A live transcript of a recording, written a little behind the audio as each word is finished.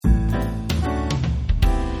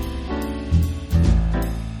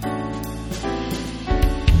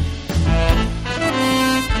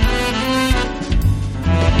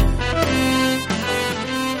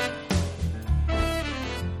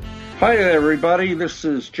Hi, everybody. This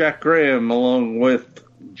is Jack Graham along with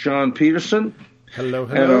John Peterson. Hello,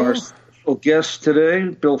 hello. And our special guest today,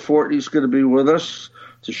 Bill Fortney, is going to be with us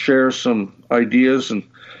to share some ideas and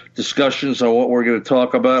discussions on what we're going to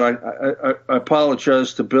talk about. I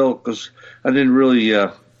apologize to Bill because I didn't really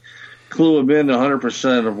clue him in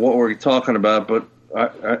 100% of what we're talking about, but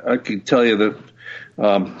I can tell you that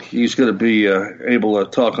he's going to be able to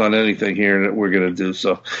talk on anything here that we're going to do.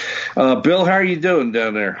 So, Bill, how are you doing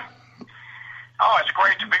down there? Oh, it's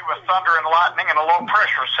great to be with thunder and lightning and a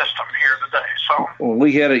low-pressure system here today. So, well,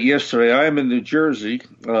 we had it yesterday. I am in New Jersey,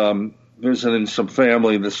 visiting some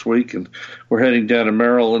family this week, and we're heading down to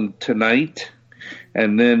Maryland tonight,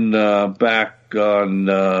 and then back on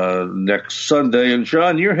next Sunday. And,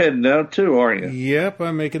 John, you're heading out too, aren't you? Yep,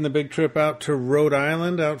 I'm making the big trip out to Rhode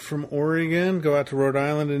Island, out from Oregon. Go out to Rhode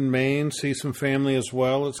Island and Maine, see some family as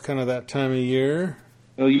well. It's kind of that time of year.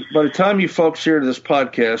 By the time you folks hear this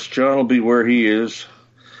podcast, John will be where he is,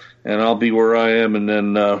 and I'll be where I am, and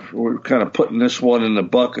then we're kind of putting this one in the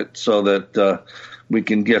bucket so that we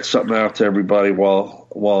can get something out to everybody while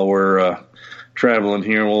we're traveling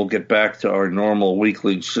here. We'll get back to our normal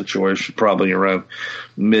weekly situation probably around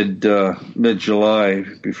mid-July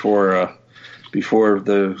before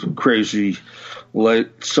the crazy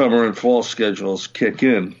late summer and fall schedules kick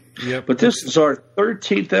in. Yep. But this is our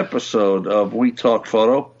 13th episode of We Talk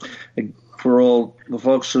Photo. For all the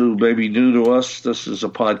folks who may be new to us, this is a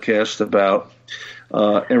podcast about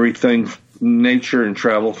everything nature and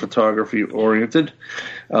travel photography oriented.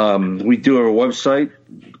 We do have a website,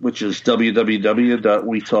 which is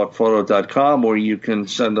www.wetalkphoto.com, where you can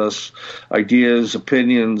send us ideas,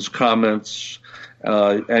 opinions, comments,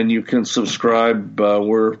 and you can subscribe.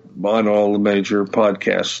 We're on all the major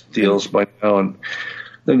podcast deals by now, and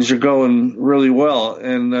things are going really well.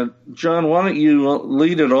 And, John, why don't you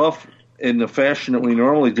lead it off in the fashion that we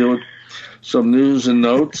normally do, with some news and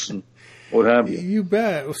notes and what have you. You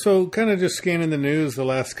bet. So kind of just scanning the news the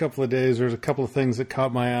last couple of days, there's a couple of things that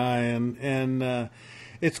caught my eye. And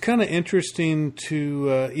it's kind of interesting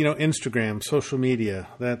to, Instagram, social media.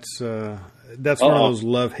 That's one of those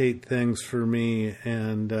love-hate things for me.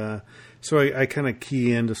 And so I kind of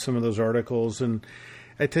key into some of those articles. And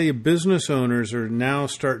I tell you, business owners are now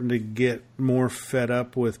starting to get more fed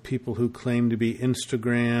up with people who claim to be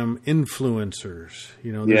Instagram influencers.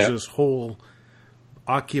 There's this whole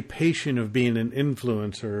occupation of being an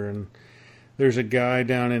influencer. And there's a guy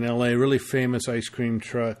down in L.A., really famous ice cream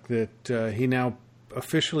truck, that he now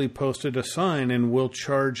officially posted a sign and will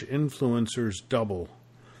charge influencers double.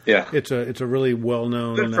 Yeah. It's a really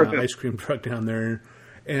well-known ice cream truck down there.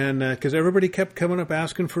 And because everybody kept coming up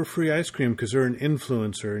asking for free ice cream because they're an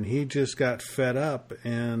influencer, and he just got fed up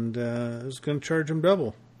and was going to charge them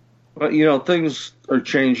double. Well, things are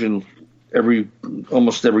changing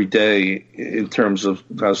almost every day in terms of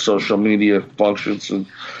how social media functions and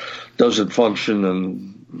doesn't function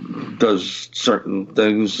and does certain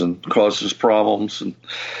things and causes problems. And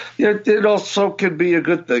it also can be a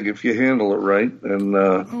good thing if you handle it right. And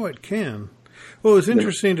it can. Well, it was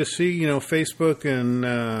interesting to see, Facebook and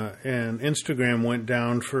Instagram went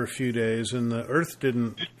down for a few days, and the Earth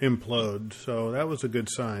didn't implode, so that was a good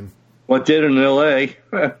sign. What did in L.A.?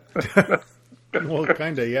 Well,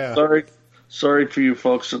 kind of, yeah. Sorry for you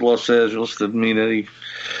folks in Los Angeles. Didn't mean any,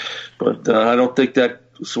 but I don't think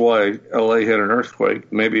that's why L.A. had an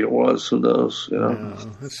earthquake. Maybe it was. Who knows? Yeah,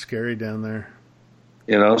 it's scary down there.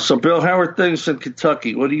 So, Bill, how are things in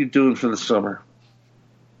Kentucky? What are you doing for the summer?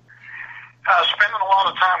 Spending a lot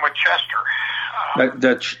of time with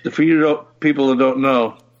Chester. For you people that don't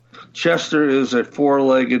know, Chester is a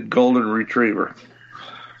four-legged golden retriever.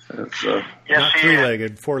 Yes, not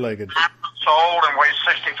three-legged, four-legged. 9 months old and weighs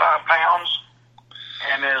 65 pounds,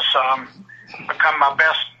 and has become my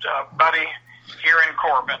best buddy here in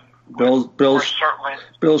Corbin.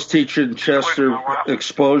 Bill's teaching Chester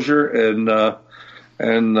exposure and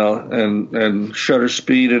shutter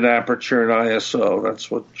speed and aperture and ISO. That's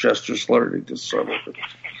what Chester's learning this summer.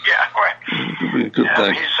 Yeah, right. It'll be a good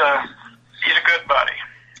thing. He's a good buddy.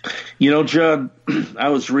 John, I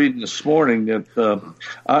was reading this morning that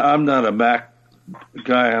I'm not a Mac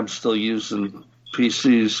guy. I'm still using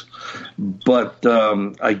PCs, but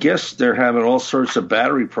I guess they're having all sorts of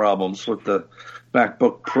battery problems with the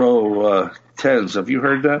MacBook Pro 10s. Have you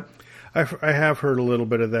heard that? I have heard a little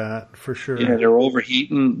bit of that, for sure. Yeah, they're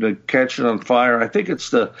overheating, they're catching on fire. I think it's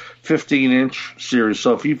the 15-inch series.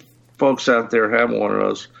 So if you folks out there have one of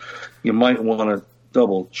those, you might want to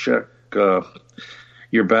double-check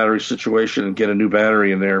your battery situation and get a new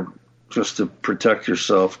battery in there just to protect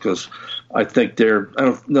yourself, because I think I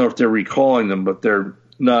don't know if they're recalling them, but they're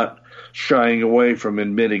not shying away from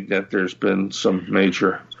admitting that there's been some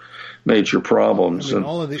major problems. I mean,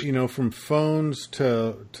 all of the, from phones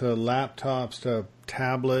to laptops to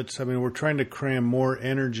tablets. I mean, we're trying to cram more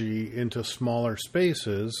energy into smaller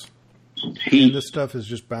spaces. Heat. And this stuff is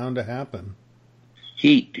just bound to happen.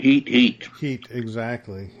 Heat,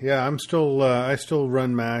 exactly. Yeah, I still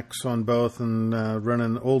run Macs on both and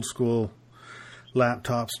running old school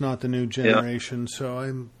laptops, not the new generation. Yeah. So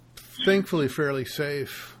I'm thankfully fairly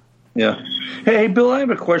safe. Yeah. Hey, Bill, I have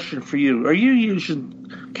a question for you. Are you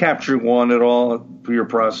using Capture One at all for your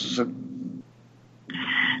processing?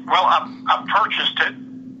 Well, I purchased it,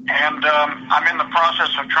 and I'm in the process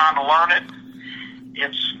of trying to learn it.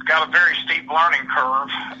 It's got a very steep learning curve.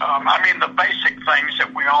 The basic things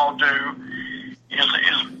that we all do is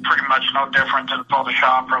pretty much no different than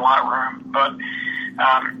Photoshop or Lightroom, but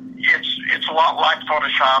it's a lot like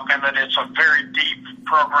Photoshop in that it's a very deep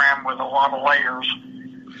program with a lot of layers,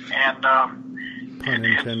 and pun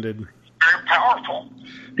intended. It's very powerful.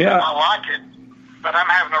 Yeah, I like it, but I'm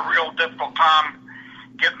having a real difficult time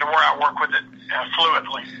getting to where I work with it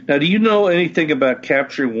fluidly. Now, do you know anything about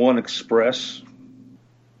Capture One Express?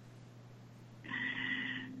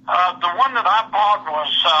 The one that I bought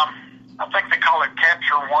was, I think they call it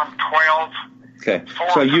Capture 112. Okay,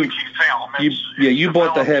 so you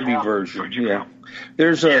bought the heavy version. Yeah,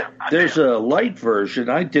 there's a light version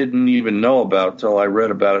I didn't even know about till I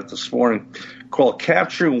read about it this morning, called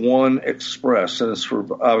Capture One Express, and it's for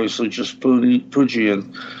obviously just Fuji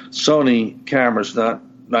and Sony cameras, not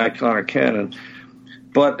Nikon or Canon.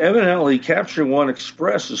 But evidently, Capture One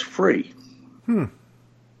Express is free.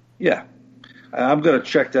 Yeah. I'm going to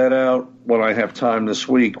check that out when I have time this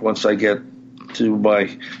week, once I get to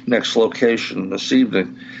my next location this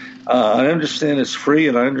evening. I understand it's free,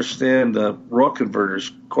 and I understand the RAW converter is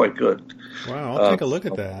quite good. Wow, I'll take a look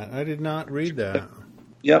at that. I did not read that.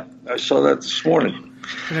 Yep, I saw that this morning.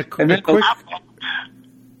 I bought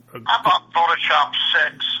Photoshop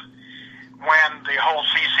 6 when the whole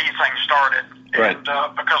CC thing started, right. And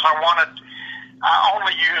because I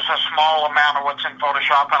only use a small amount of what's in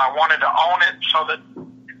Photoshop, and I wanted to own it so that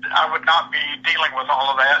I would not be dealing with all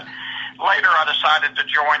of that. Later, I decided to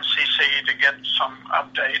join CC to get some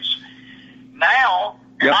updates. Now,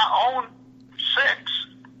 and I own 6.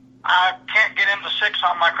 I can't get into 6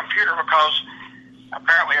 on my computer because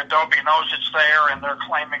apparently Adobe knows it's there, and they're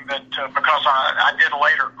claiming that because I did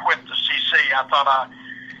later quit the CC, I thought I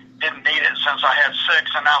didn't need it since I had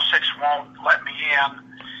 6, and now 6 won't let me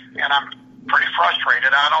in, and I'm pretty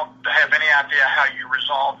frustrated. I don't have any idea how you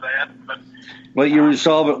resolve that. But you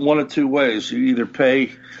resolve it one of two ways. You either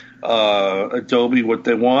pay Adobe what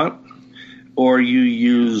they want, or you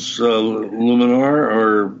use Luminar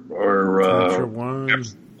or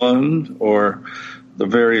One or the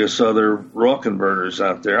various other RAW converters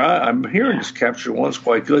out there. I'm hearing this Capture One's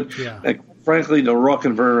quite good. Yeah. And frankly, the RAW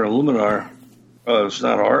converter in Luminar, it's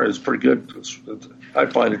not hard. It's pretty good. I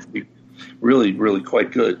find it to be really, really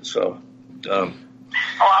quite good. So. I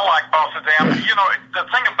like both of them. The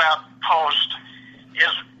thing about Post is,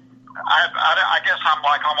 I guess I'm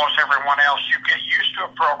like almost everyone else. You get used to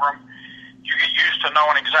a program, you get used to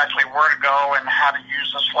knowing exactly where to go and how to use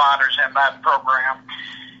the sliders in that program,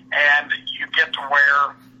 and you get to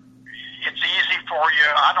where it's easy for you.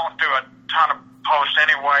 I don't do a ton of Post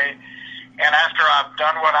anyway, and after I've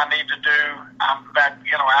done what I need to do, I'm back,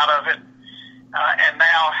 out of it. And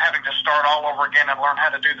now having to start all over again and learn how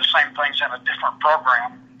to do the same things in a different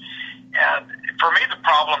program. And for me, the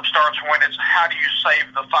problem starts when it's how do you save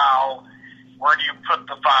the file? Where do you put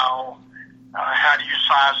the file? How do you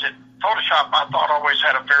size it? Photoshop, I thought, always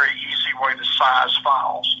had a very easy way to size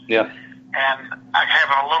files. Yeah. And I'm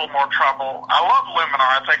having a little more trouble. I love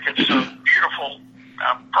Luminar. I think it's a beautiful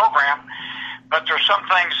program. But there's some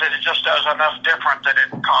things that it just does enough different that it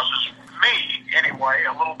causes me, anyway,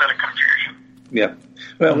 a little bit of confusion. Yeah.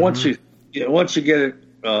 Well, once you get it,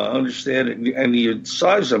 understand it, and you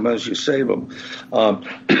size them as you save them.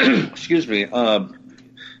 Excuse me.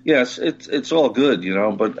 Yes, it's all good,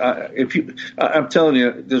 But I'm telling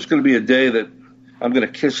you, there's going to be a day that I'm going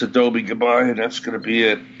to kiss Adobe goodbye, and that's going to be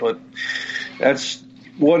it. But that's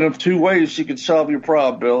one of two ways you can solve your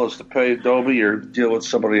problem, Bill, is to pay Adobe or deal with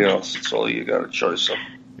somebody else. That's all you got a choice of.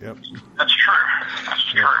 Yep. That's true.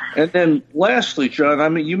 And then lastly,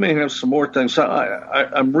 John, you may have some more things.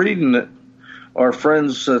 I'm reading that our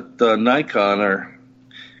friends at Nikon are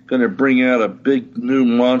going to bring out a big new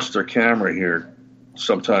monster camera here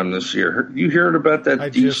sometime this year. You heard about that? I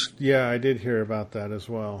did hear about that as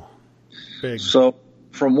well. Big. So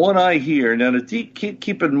from what I hear, now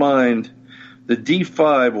keep in mind, the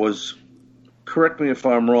D5 was correct me if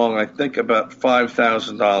I'm wrong, I think about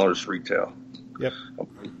 $5,000 retail. Yep.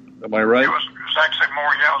 Am I right? It was actually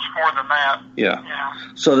more. Yeah, it was more than that. Yeah.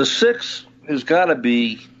 So the 6 has got to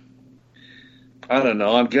be, I don't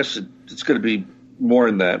know, I guess it's going to be more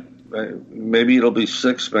than that. Maybe it'll be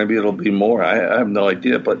 6, maybe it'll be more. I have no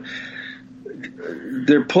idea, but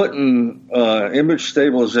they're putting image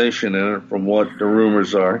stabilization in it from what the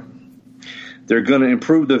rumors are. They're going to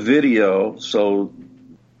improve the video, so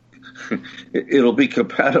it'll be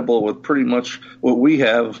compatible with pretty much what we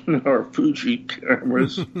have in our Fuji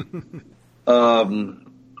cameras. I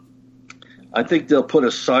think they'll put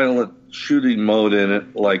a silent shooting mode in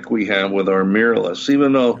it like we have with our mirrorless,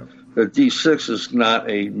 even though the D6 is not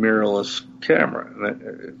a mirrorless camera.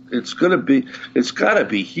 It's got to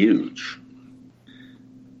be huge.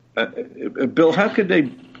 Bill, how could they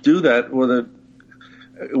do that with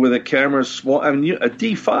a camera small? I mean, a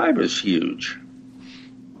D5 is huge.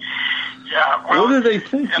 Yeah, well, what are they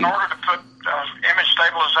thinking? In order to put image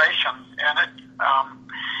stabilization in it,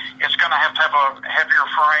 it's going to have a heavier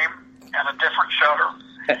frame and a different shutter.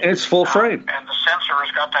 And it's full frame. And the sensor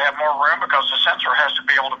has got to have more room because the sensor has to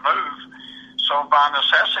be able to move. So by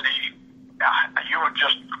necessity, you would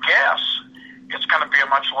just guess it's going to be a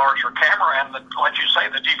much larger camera. And like you say,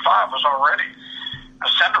 the D5 was already a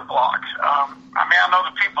center block. I mean, I know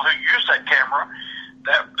the people who use that camera,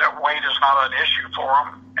 that weight is not an issue for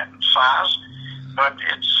them and size, but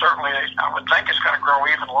it's certainly, I would think it's going to grow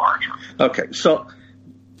even larger. Okay, so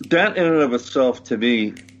that in and of itself, to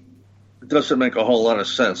me, doesn't make a whole lot of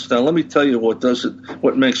sense. Now, let me tell you what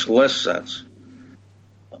makes less sense.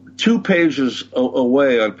 2 pages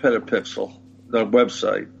away on Petapixel, the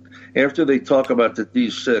website, after they talk about the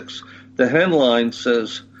D6, the headline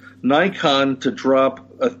says, Nikon to drop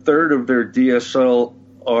a third of their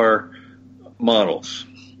DSLR models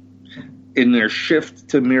in their shift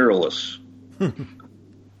to mirrorless.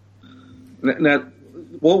 Now,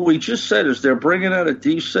 what we just said is they're bringing out a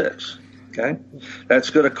D6, okay?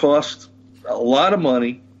 That's going to cost a lot of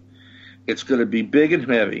money. It's going to be big and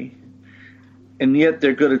heavy. And yet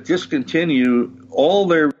they're going to discontinue all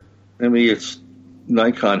their, I mean, it's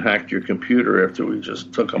Nikon hacked your computer after we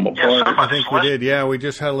just took them apart. I think we did. Yeah, we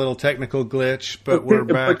just had a little technical glitch, but we're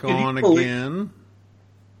back on again.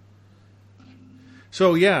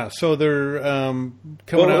 So, yeah, so they're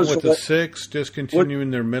coming out with the 6, discontinuing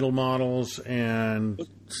their middle models and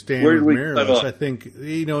standard mirrorless. I think,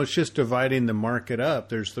 it's just dividing the market up.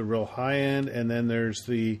 There's the real high end, and then there's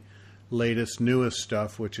the latest, newest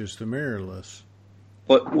stuff, which is the mirrorless.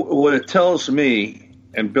 But what it tells me,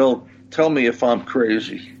 and Bill, tell me if I'm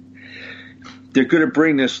crazy, they're going to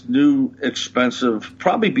bring this new, expensive,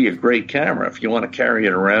 probably be a great camera if you want to carry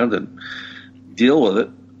it around and deal with it.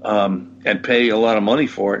 And pay a lot of money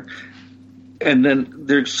for it. And then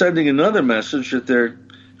they're sending another message that they're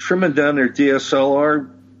trimming down their DSLR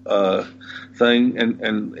thing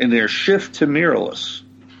and in their shift to mirrorless.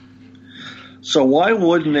 So why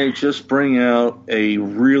wouldn't they just bring out a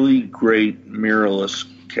really great mirrorless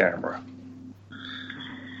camera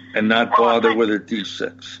and not bother with a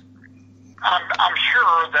D6? I'm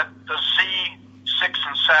sure that the Z6 and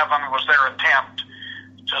 7 was their attempt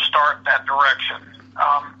to start that direction.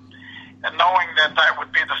 And knowing that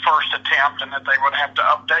would be the first attempt and that they would have to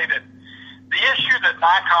update it. The issue that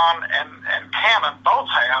Nikon and Canon both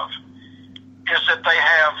have is that they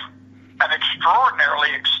have an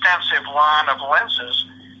extraordinarily extensive line of lenses,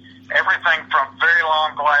 everything from very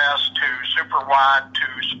long glass to super wide to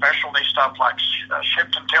specialty stuff like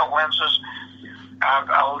shift and tilt lenses,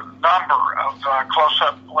 a number of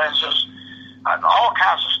close-up lenses, all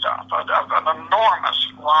kinds of stuff, an enormous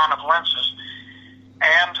line of lenses.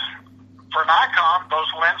 And for Nikon, those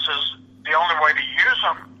lenses, the only way to use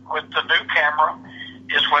them with the new camera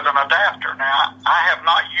is with an adapter. Now, I have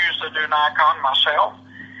not used the new Nikon myself,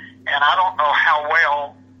 and I don't know how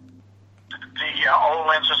well the old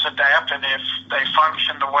lenses adapt and if they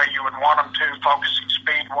function the way you would want them to, focusing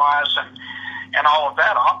speed-wise and all of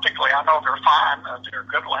that. Optically, I know they're fine. They're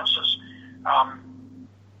good lenses.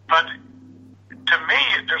 But to me,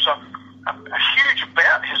 there's a huge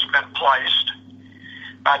bet has been placed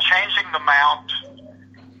by changing the mount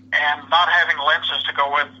and not having lenses to go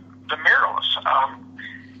with the mirrorless.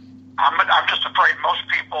 I'm just afraid most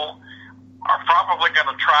people are probably going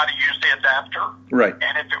to try to use the adapter. Right.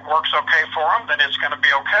 And if it works okay for them, then it's going to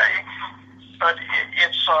be okay. But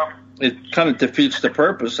it kind of defeats the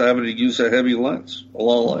purpose of having to use a heavy lens, a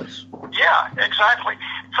long lens. Yeah, exactly.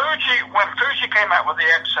 When Fuji came out with the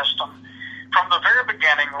X system, from the very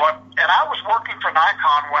beginning, and I was working for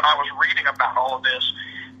Nikon when I was reading about all of this,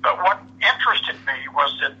 but what interested me was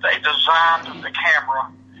that they designed the camera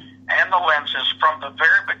and the lenses from the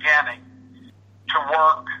very beginning to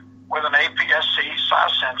work with an APS-C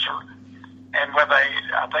size sensor and with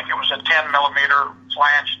I think it was a 10 millimeter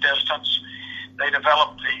flange distance. They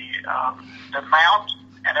developed the mount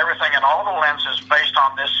and everything in all the lenses based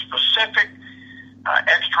on this specific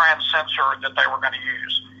X-Trans sensor that they were going to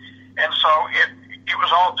use. And so it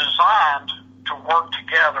was all designed to work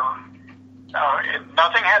together.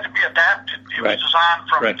 Nothing had to be adapted. It was designed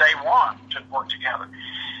from day one to work together.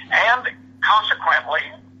 And consequently,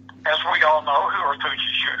 as we all know who are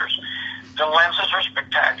Fuji shooters, the lenses are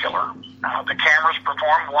spectacular. The cameras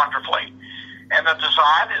perform wonderfully. And the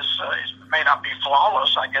design may not be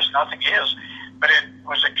flawless. I guess nothing is. But it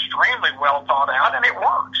was extremely well thought out, and it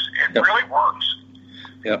works. It really works.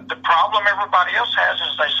 Yep. The problem everybody else has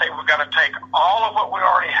is they say we've got to take all of what we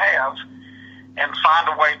already have and find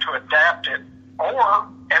a way to adapt it, or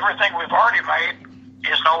everything we've already made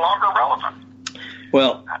is no longer relevant.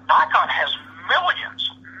 Well, Nikon has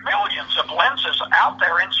millions of lenses out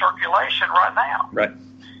there in circulation right now. Right.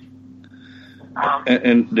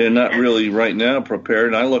 And they're not really right now prepared.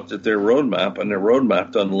 And I looked at their roadmap, and their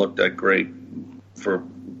roadmap doesn't look that great for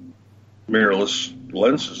mirrorless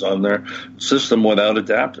lenses on their system without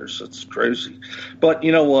adapters. It's crazy. But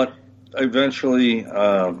you know what? Eventually,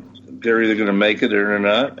 they're either going to make it or they're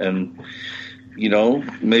not. And, you know,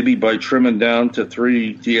 maybe by trimming down to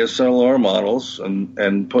 3 DSLR models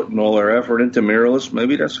and putting all their effort into mirrorless,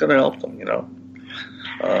 maybe that's going to help them, you know.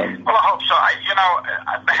 Well, I hope so.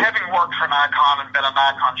 Having worked for Nikon and been a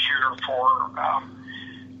Nikon shooter for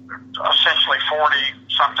essentially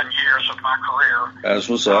 40-something years of my career. As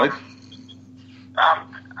was I.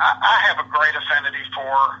 I have a great affinity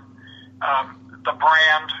for the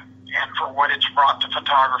brand and for what it's brought to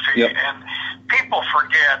photography. Yep. And people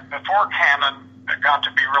forget, before Canon got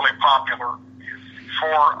to be really popular,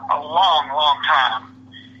 for a long, long time,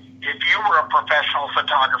 if you were a professional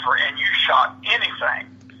photographer and you shot anything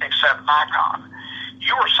except Nikon,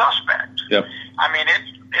 you were suspect. Yep. I mean,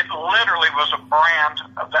 it literally was a brand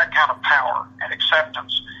of that kind of power and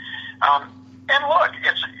acceptance. And look,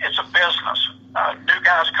 it's a business. New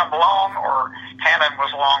guys come along, or Canon was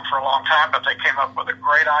along for a long time, but they came up with a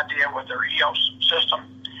great idea with their EOS system,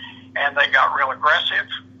 and they got real aggressive.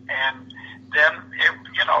 And then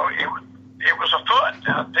it was afoot.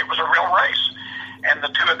 It was a real race, and the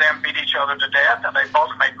two of them beat each other to death. And they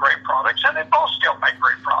both made great products, and they both still make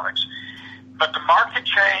great products. But the market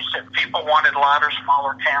changed, and people wanted lighter,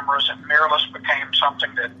 smaller cameras, and mirrorless became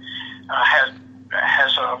something that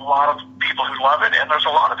has a lot of people who love it, and there's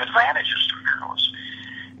a lot of advantages to mirrorless.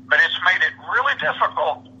 But it's made it really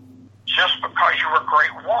difficult, just because you were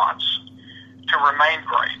great once, to remain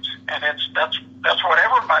great. And that's what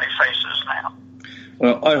everybody faces now.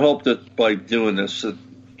 Well, I hope that by doing this, it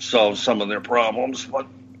solves some of their problems. But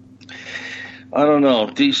I don't know.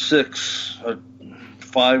 D6,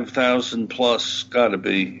 5,000 plus, got to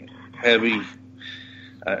be heavy.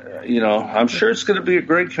 I'm sure it's going to be a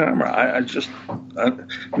great camera.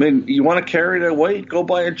 I mean, you want to carry that weight? Go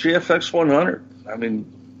buy a GFX 100. I mean,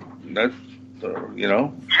 that, Yeah,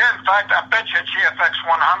 in fact, I bet you a GFX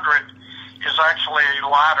 100 is actually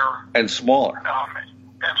lighter and smaller,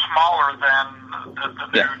 and smaller than the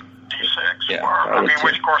new D6. Yeah,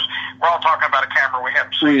 which of course we're all talking about a camera we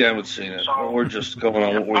haven't seen. We haven't seen it. So, we're just going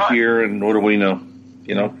on what we hear, and what do we know?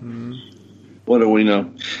 You know. Mm-hmm. What do we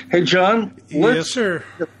know? Hey, John. Yes, sir.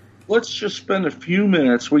 Let's just spend a few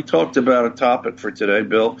minutes. We talked about a topic for today,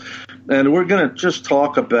 Bill, and we're going to just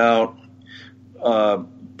talk about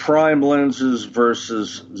prime lenses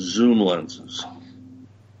versus zoom lenses.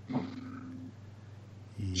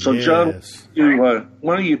 So, John,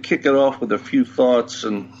 why don't you kick it off with a few thoughts?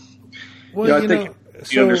 And I think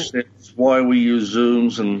you understand why we use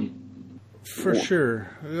zooms and. For sure.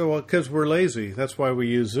 Well, because we're lazy. That's why we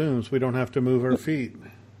use zooms. We don't have to move our feet.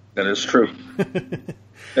 That is true.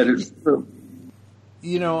 That is true.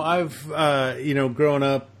 I've, growing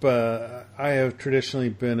up, I have traditionally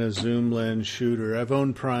been a zoom lens shooter. I've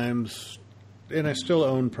owned primes, and I still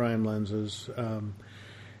own prime lenses. And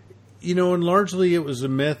largely it was a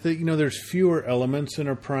myth that, there's fewer elements in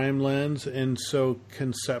a prime lens, and so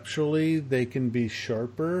conceptually they can be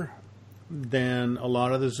sharper than a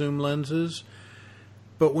lot of the zoom lenses.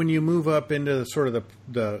 But when you move up into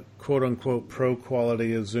the quote-unquote pro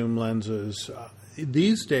quality of zoom lenses,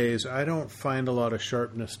 these days I don't find a lot of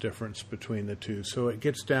sharpness difference between the two. So it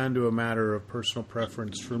gets down to a matter of personal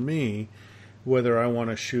preference for me, whether I want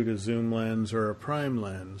to shoot a zoom lens or a prime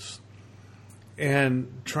lens.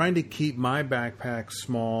 And trying to keep my backpack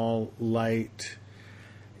small, light,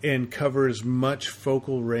 and cover as much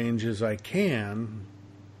focal range as I can,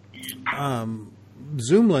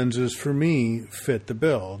 zoom lenses for me fit the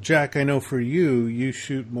bill. Jack, I know for you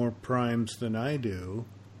shoot more primes than I do.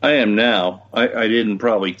 I am now. I didn't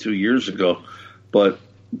probably 2 years ago, but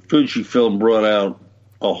Fujifilm brought out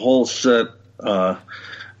a whole set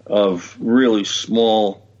of really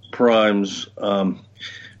small primes,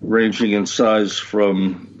 ranging in size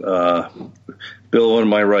from, Bill, on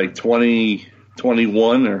my right,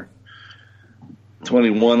 21 or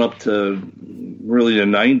 21 up to really a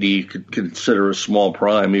 90. You could consider a small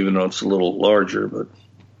prime, even though it's a little larger.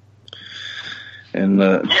 And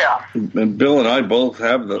Bill and I both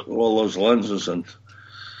have all those lenses, and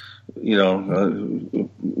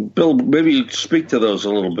Bill, maybe you speak to those a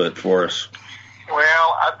little bit for us.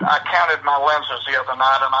 Well, I counted my lenses the other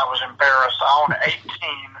night, and I was embarrassed. I own 18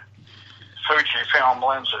 Fujifilm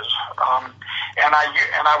lenses, and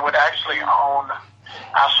I would actually own.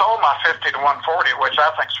 I sold my 50 to 140, which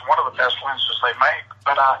I think is one of the best lenses they make,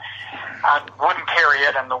 but I wouldn't carry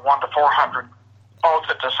it and the 1 to 400 both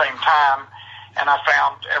at the same time. And I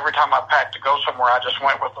found every time I packed to go somewhere, I just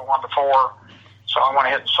went with the 1 to 4. So I went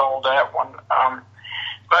ahead and sold that one.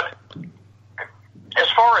 But as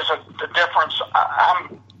far as the difference, I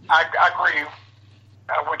agree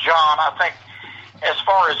with John. I think as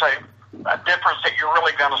far as a difference that you're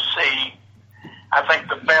really going to see, I think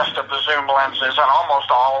the best of the zoom lenses, and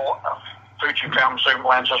almost all Fujifilm zoom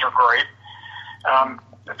lenses are great.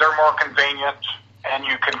 They're more convenient, and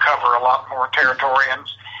you can cover a lot more territory. And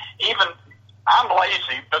even I'm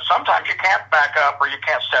lazy, but sometimes you can't back up or you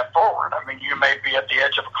can't step forward. I mean, you may be at the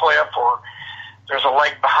edge of a cliff or there's a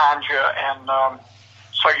lake behind you, and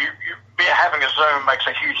so having a zoom makes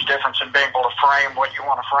a huge difference in being able to frame what you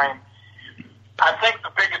want to frame. I think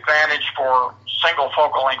the big advantage for single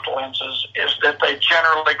focal length lenses is that they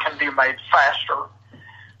generally can be made faster.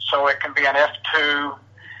 So it can be an f2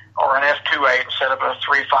 or an f2.8 instead of a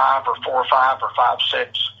 3.5 or 4.5 or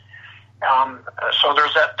 5.6. So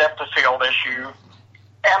there's that depth of field issue,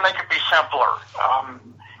 and they can be simpler.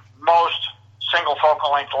 Most single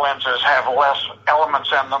focal length lenses have less elements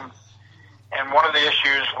in them, and one of the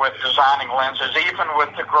issues with designing lenses, even with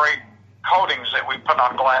the great coatings that we put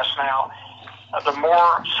on glass now, the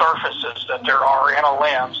more surfaces that there are in a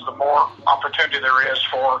lens, the more opportunity there is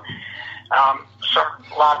for some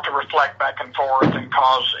light to reflect back and forth and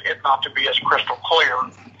cause it not to be as crystal clear.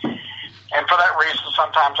 And for that reason,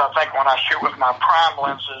 sometimes I think when I shoot with my prime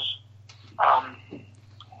lenses,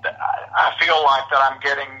 I feel like that I'm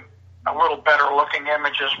getting a little better looking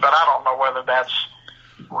images, but I don't know whether that's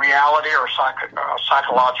reality or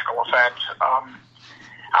psychological effect.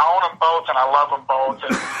 I own them both, and I love them both,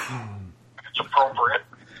 and it's appropriate.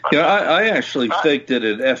 But, I actually think that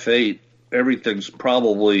at f8, everything's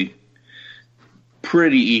probably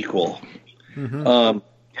pretty equal. Mm-hmm.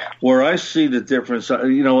 Where I see the difference,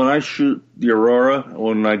 when I shoot the Aurora,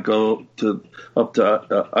 when I go up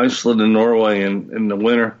to Iceland and Norway in the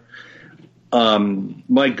winter,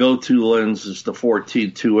 my go-to lens is the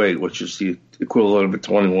 14-2.8, which is the equivalent of a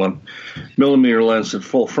 21 millimeter lens in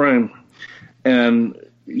full frame. And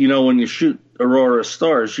when you shoot Aurora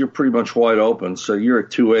stars, you're pretty much wide open, so you're at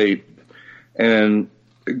 2.8, and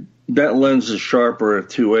that lens is sharper at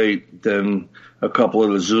 2.8 than a couple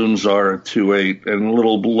of the zooms are at 2.8, and a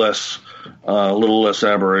little less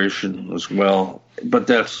aberration as well. But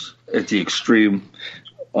that's at the extreme,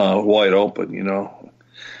 wide open,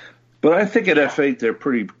 But I think at f8 they're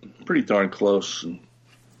pretty darn close.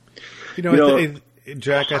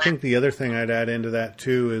 Jack, I think the other thing I'd add into that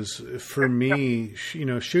too is, for me,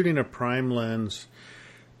 shooting a prime lens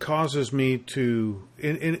causes me to,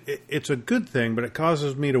 it's a good thing, but it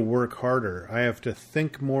causes me to work harder. I have to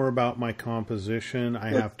think more about my composition. I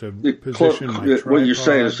have to position my tripod. What you're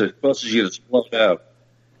saying is it causes you to slow down.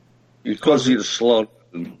 It causes you to slow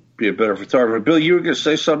and be a better photographer. Bill, you were going to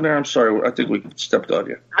say something there? I'm sorry. I think we stepped on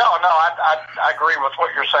you. No, I agree with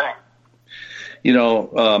what you're saying.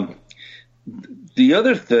 The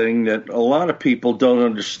other thing that a lot of people don't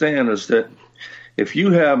understand is that if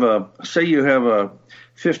you have a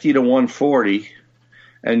 50 to 140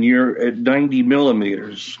 and you're at 90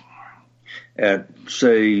 millimeters at,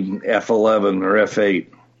 say, f11 or f8,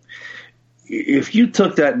 if you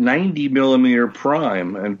took that 90 millimeter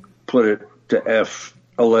prime and put it to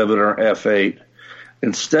f11 or f8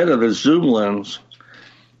 instead of the zoom lens,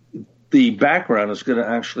 the background is going to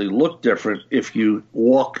actually look different if you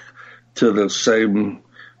walk to the same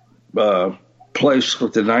place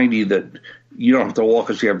with the 90 that you don't have to walk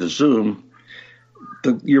as you have the zoom.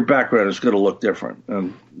 Your background is going to look different,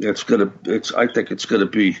 and I think it's going to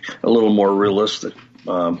be a little more realistic.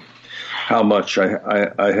 How much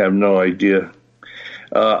I have no idea.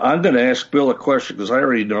 I'm going to ask Bill a question because I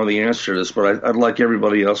already know the answer to this, but I'd like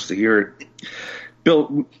everybody else to hear it.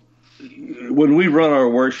 Bill, when we run our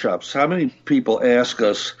workshops, how many people ask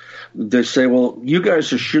us, they say, well, you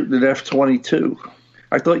guys are shooting at F-22.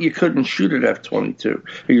 I thought you couldn't shoot at F-22,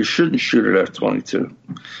 or you shouldn't shoot at F-22.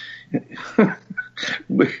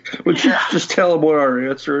 Would you just tell them what our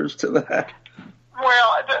answer is to that?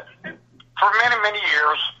 Well, for many, many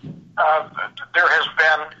years, there has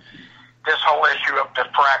been this whole issue of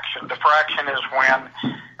diffraction. Diffraction is when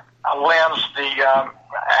a lens, the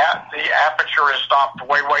aperture is stopped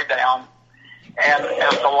way, way down, and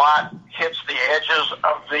as the light hits the edges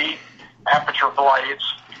of the aperture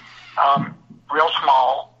blades, real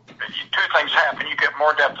small, two things happen. You get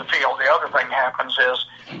more depth of field. The other thing happens is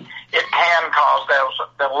it can cause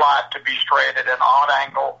the light to be straight at an odd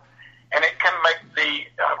angle, and it can make the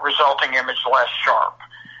resulting image less sharp.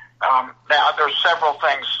 Now, there's several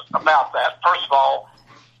things about that. First of all,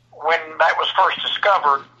 when that was first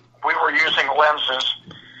discovered, we were using lenses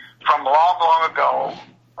from long, long ago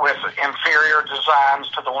with inferior designs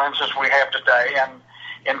to the lenses we have today, and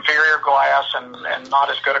inferior glass and not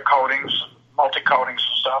as good a coatings, multi-coatings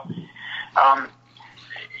and stuff.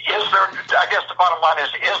 I guess the bottom line is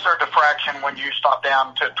there diffraction when you stop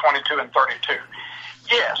down to 22 and 32?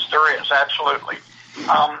 Yes, there is, absolutely.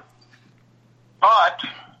 But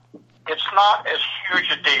it's not as huge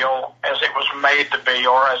a deal as it was made to be,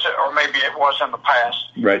 or maybe it was in the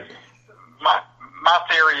past. Right. My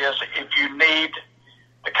theory is if you need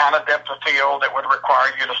the kind of depth of field that would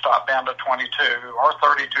require you to stop down to 22 or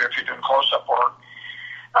 32 if you're doing close-up work,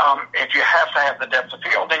 if you have to have the depth of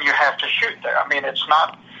field, then you have to shoot there. I mean, it's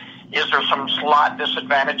not, is there some slight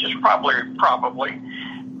disadvantages? Probably.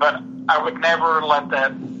 But I would never let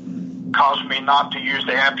that cause me not to use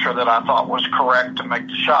the aperture that I thought was correct to make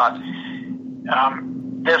the shot.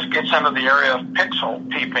 This gets into the area of pixel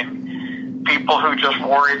peeping. People who just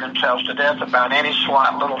worry themselves to death about any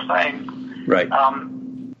slight little thing. Right.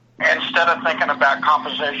 Instead of thinking about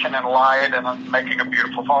composition and light and making a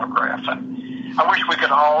beautiful photograph. And I wish we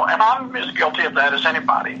could all, and I'm as guilty of that as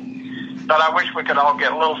anybody, but I wish we could all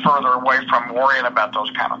get a little further away from worrying about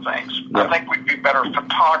those kind of things. Yeah. I think we'd be better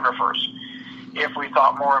photographers if we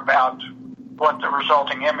thought more about what the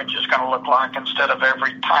resulting image is going to look like instead of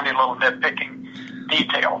every tiny little nitpicking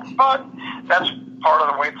detail. But that's part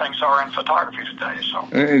of the way things are in photography today. So.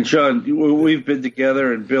 And John, we've been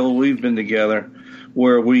together, and Bill, we've been together,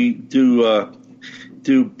 where we do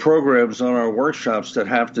programs on our workshops that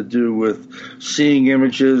have to do with seeing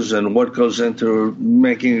images and what goes into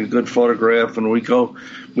making a good photograph, and we go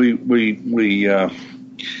into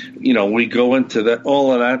that,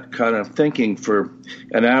 all of that kind of thinking for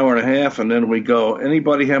an hour and a half, and then we go,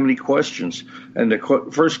 anybody have any questions? And the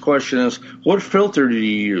first question is, what filter do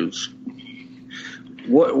you use?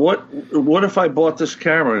 What if I bought this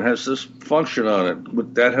camera and has this function on it?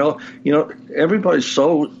 Would that help? Everybody's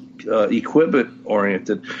so equipment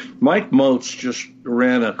oriented. Mike Moats just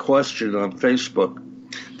ran a question on Facebook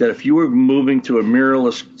that if you were moving to a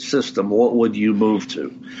mirrorless system, what would you move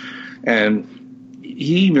to? And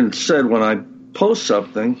he even said, when I post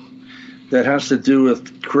something that has to do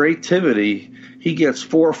with creativity, he gets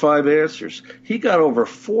 4 or 5 answers. He got over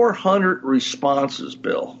 400 responses,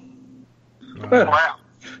 Bill. Wow.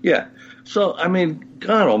 Yeah. So, I mean,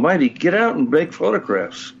 God almighty, get out and make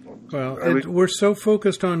photographs. Well, we're so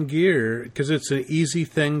focused on gear because it's an easy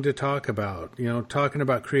thing to talk about. Talking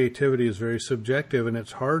about creativity is very subjective, and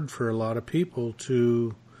it's hard for a lot of people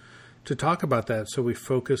to talk about that. So we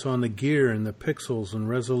focus on the gear and the pixels and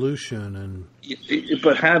resolution.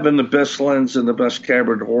 But having the best lens and the best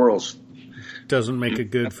camera in the world doesn't make a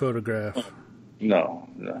good photograph. No.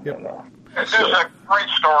 There's a great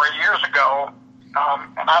story years ago,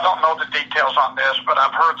 and I don't know the details on this, but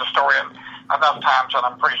I've heard the story enough times that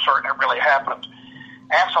I'm pretty certain it really happened.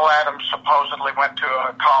 Ansel Adams supposedly went to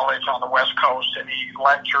a college on the West Coast, and he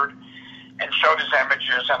lectured and showed his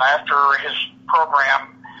images, and after his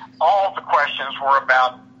program, all the questions were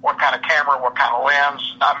about what kind of camera, what kind of lens,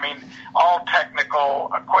 all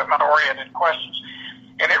technical, equipment-oriented questions.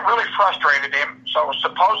 And it really frustrated him, so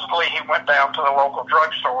supposedly he went down to the local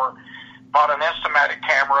drugstore, bought an Instamatic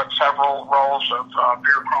camera and several rolls of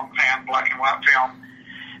Verichrome pan, black and white film,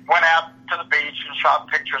 went out to the beach and shot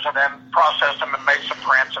pictures and then processed them and made some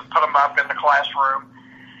prints and put them up in the classroom.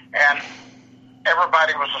 And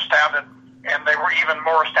everybody was astounded, and they were even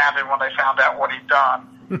more astounded when they found out what he'd done.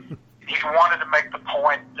 He wanted to make the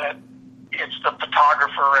point that it's the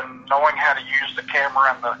photographer and knowing how to use the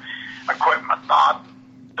camera and the equipment, not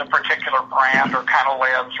the particular brand or kind of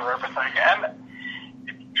lens or everything. And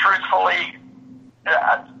truthfully,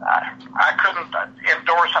 I couldn't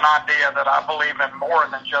endorse an idea that I believe in more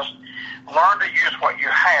than just learn to use what you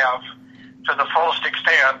have to the fullest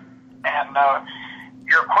extent, and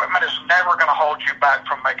your equipment is never going to hold you back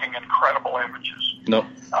from making incredible images. No.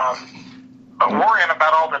 But worrying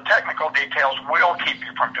about all the technical details will keep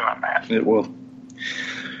you from doing that. It will.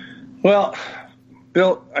 Well,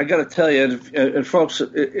 Bill, I got to tell you, and folks,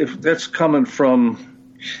 if that's coming from,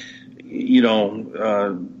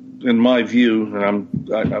 in my view, and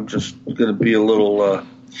I'm just going to be a little,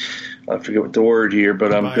 I forget what the word here,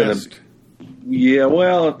 but I'm going to. Yeah,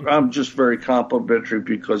 well, I'm just very complimentary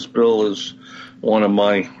because Bill is one of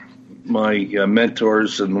my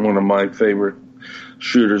mentors and one of my favorite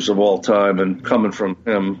shooters of all time, and coming from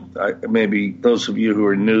him, maybe those of you who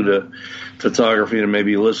are new to photography and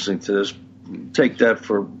maybe listening to this, take that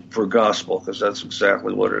for gospel, because that's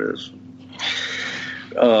exactly what it is.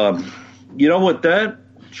 With that,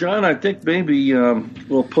 John, I think maybe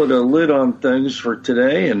we'll put a lid on things for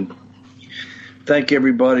today, and thank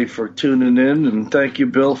everybody for tuning in, and thank you,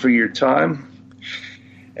 Bill, for your time.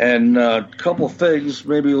 And a couple things,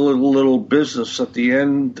 maybe a little business at the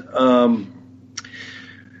end.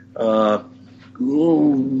 We're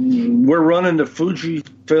running the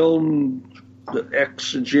Fujifilm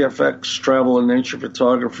X and GFX Travel and Nature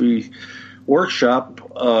Photography Workshop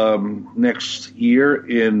next year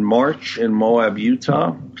in March in Moab,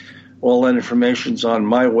 Utah. All that information's on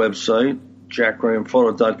my website,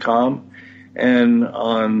 jackgrahamphoto.com, and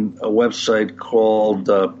on a website called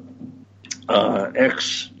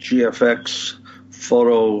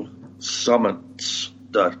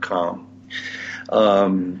xgfxphotosummits.com.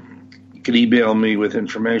 You can email me with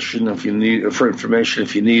information if you need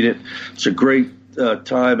it. It's a great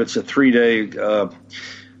time. It's a 3-day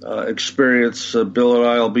experience. Bill and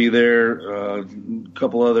I will be there. A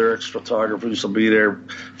couple other ex-photographers will be there.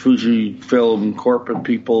 Fujifilm corporate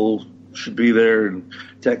people should be there, and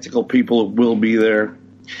technical people will be there.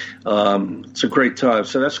 It's a great time.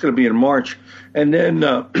 So that's going to be in March. And then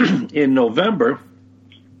in November,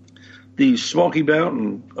 the Smoky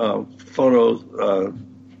Mountain photo,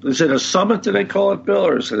 is it a summit, do they call it, Bill,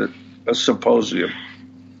 or is it a symposium?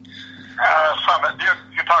 Summit.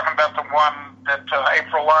 You're talking about the one that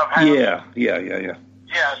April Love had? Yeah.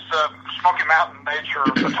 Yes, the Smoky Mountain Nature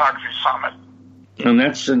Photography Summit. And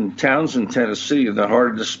that's in Townsend, Tennessee, in the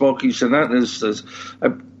heart of the Smokies, and that is the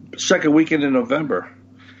second weekend in November.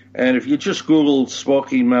 And if you just Google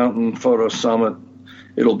Smoky Mountain Photo Summit,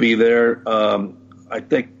 it'll be there. I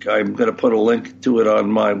think I'm going to put a link to it on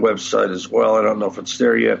my website as well. I don't know if it's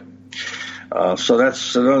there yet. So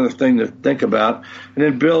that's another thing to think about. And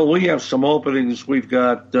then, Bill, we have some openings. We've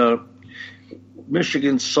got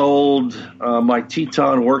Michigan sold. My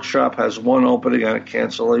Teton workshop has one opening on a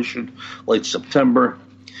cancellation late September.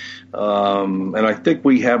 And I think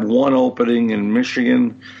we have one opening in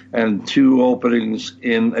Michigan and 2 openings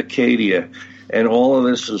in Acadia. And all of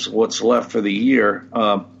this is what's left for the year.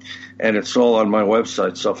 And it's all on my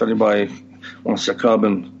website. So if anybody wants to come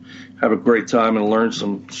and have a great time and learn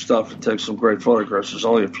some stuff and take some great photographs, there's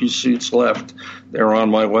only a few seats left. They're on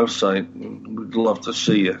my website. We'd love to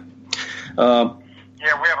see you. Yeah,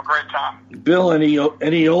 we have a great time. Bill, any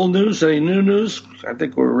old news, any new news? I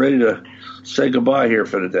think we're ready to say goodbye here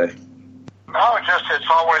for today. No, it's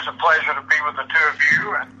always a pleasure to be with the two of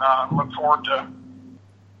you, and look forward to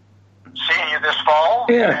seeing you this fall.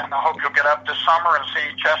 Yeah. And I hope you'll get up this summer and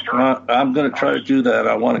see Chester. I'm going to try to do that.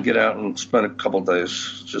 I want to get out and spend a couple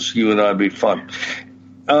days. Just you and I would be fun.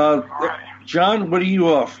 Right. John, what are you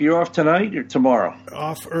off? You're off tonight or tomorrow?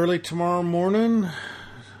 Off early tomorrow morning.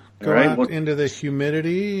 Go out into the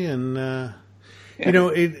humidity and...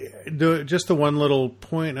 just the one little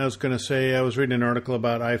point I was going to say, I was reading an article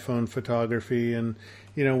about iPhone photography, and,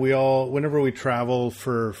 whenever we travel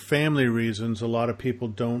for family reasons, a lot of people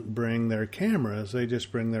don't bring their cameras. They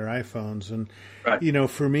just bring their iPhones. And, right.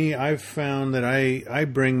 For me, I've found that I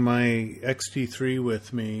bring my X-T3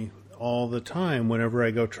 with me all the time whenever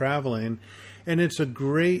I go traveling, and it's a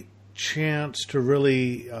great chance to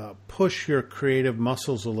really push your creative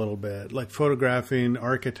muscles a little bit, like photographing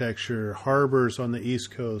architecture, harbors on the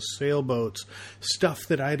East Coast, sailboats, stuff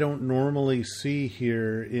that I don't normally see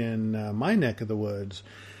here in my neck of the woods.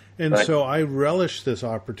 And right. So I relish this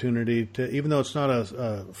opportunity to, even though it's not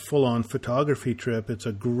a full-on photography trip, it's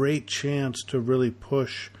a great chance to really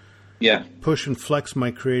push and flex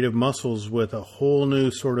my creative muscles with a whole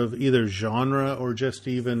new sort of either genre or just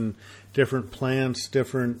even different plants,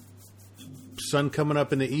 different sun coming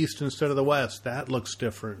up in the east instead of the west. That looks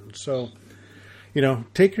different. So,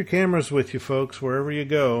 take your cameras with you, folks, wherever you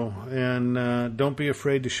go, and don't be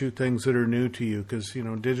afraid to shoot things that are new to you, because,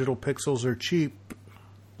 digital pixels are cheap.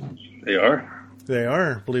 They are? They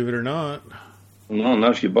are, believe it or not. No,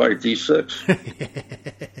 not if you buy a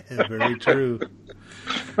D6. Very true.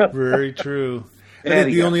 Very true. I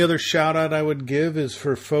think the only other shout out I would give is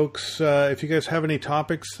for folks, if you guys have any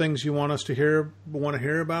topics, things you want to hear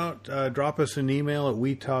about, drop us an email at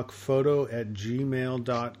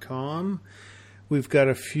wetalkphoto@gmail.com. We've got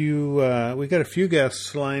a few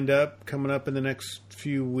guests lined up coming up in the next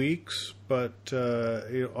few weeks, but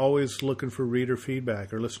always looking for reader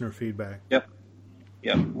feedback or listener feedback. Yep.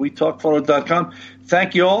 Yeah, wetalkphoto.com.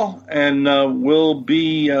 Thank you all, and we'll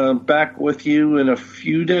be back with you in a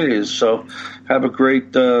few days. So have a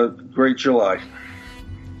great July.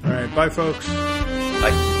 All right, bye, folks.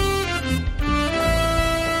 Bye.